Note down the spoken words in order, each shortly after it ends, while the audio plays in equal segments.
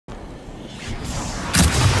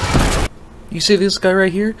You see this guy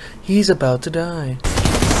right here? He's about to die.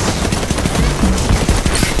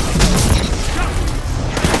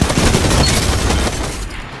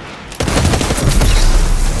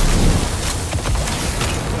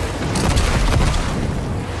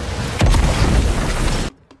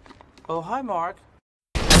 Oh, hi, Mark.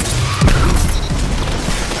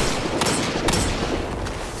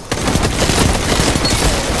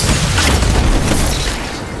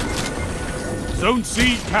 Zone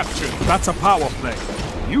C captured. That's a power play.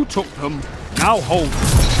 You took them, now hold them.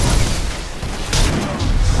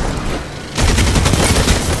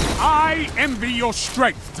 I envy your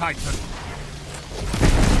strength, Titan.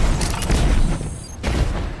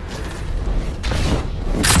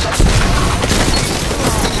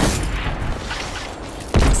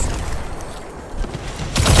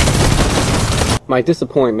 My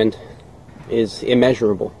disappointment is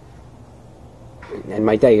immeasurable, and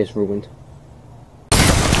my day is ruined.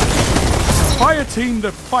 Fire team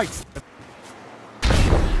that fights.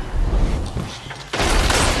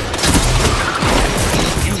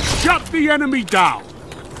 You shut the enemy down.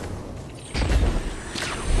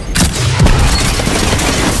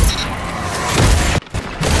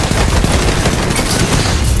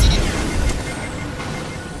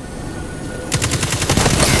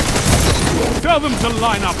 Tell them to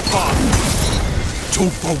line up fast. 2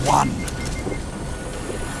 for 1.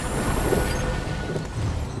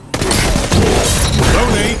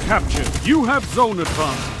 Zone A captured. You have zone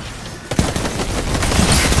advantage.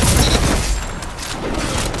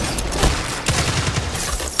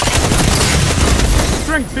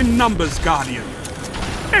 Strength in numbers, Guardian.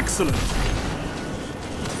 Excellent.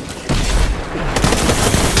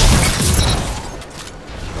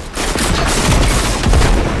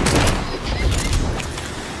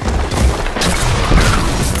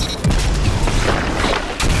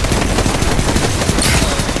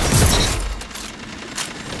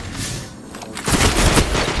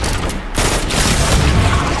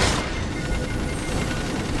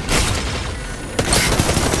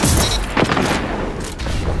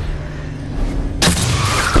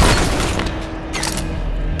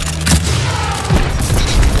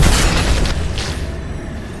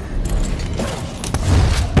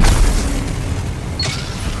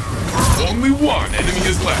 Only one enemy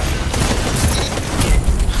is left.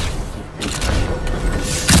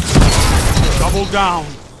 Double down.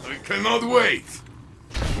 I cannot wait.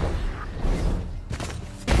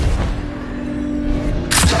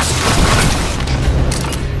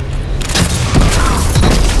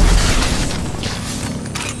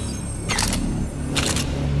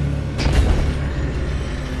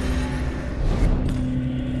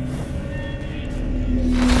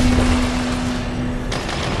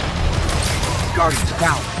 Guardian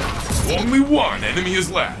down. Only one enemy is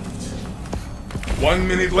left. 1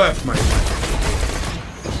 minute left, my friend.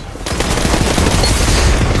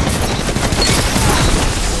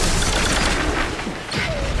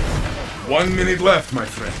 One minute left, my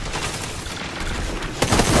friend.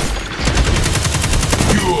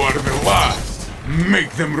 You are the last.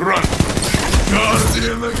 Make them run.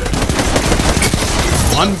 Guardian again.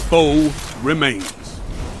 One foe remains.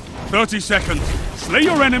 30 seconds. Slay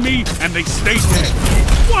your enemy and they stay dead.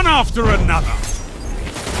 One after another.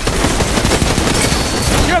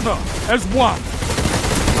 Together as one.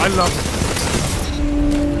 I love it.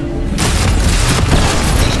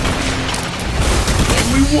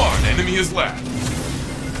 Only one enemy is left.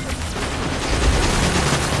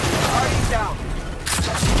 Already down.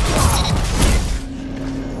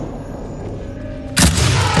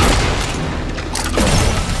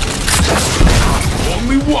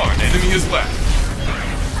 Only one enemy is left.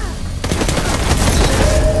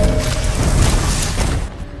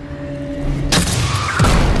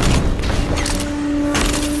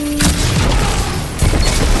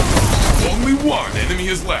 Only one enemy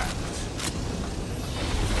is left.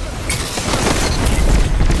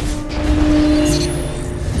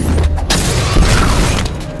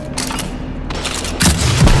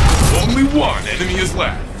 Only one enemy is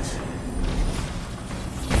left.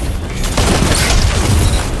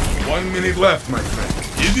 1 minute left, my friend.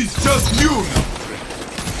 It is just you now, friend.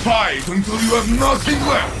 Fight until you have nothing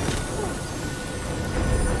left.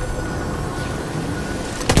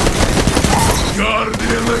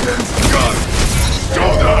 Guardian against Guardian. Go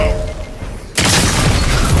down.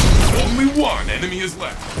 Only one enemy is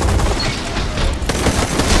left.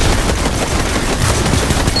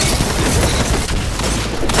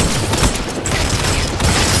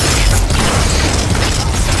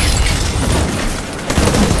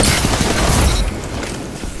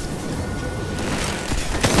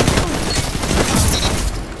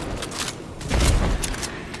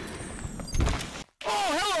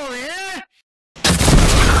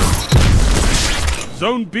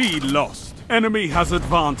 Zone B lost. Enemy has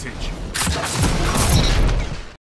advantage.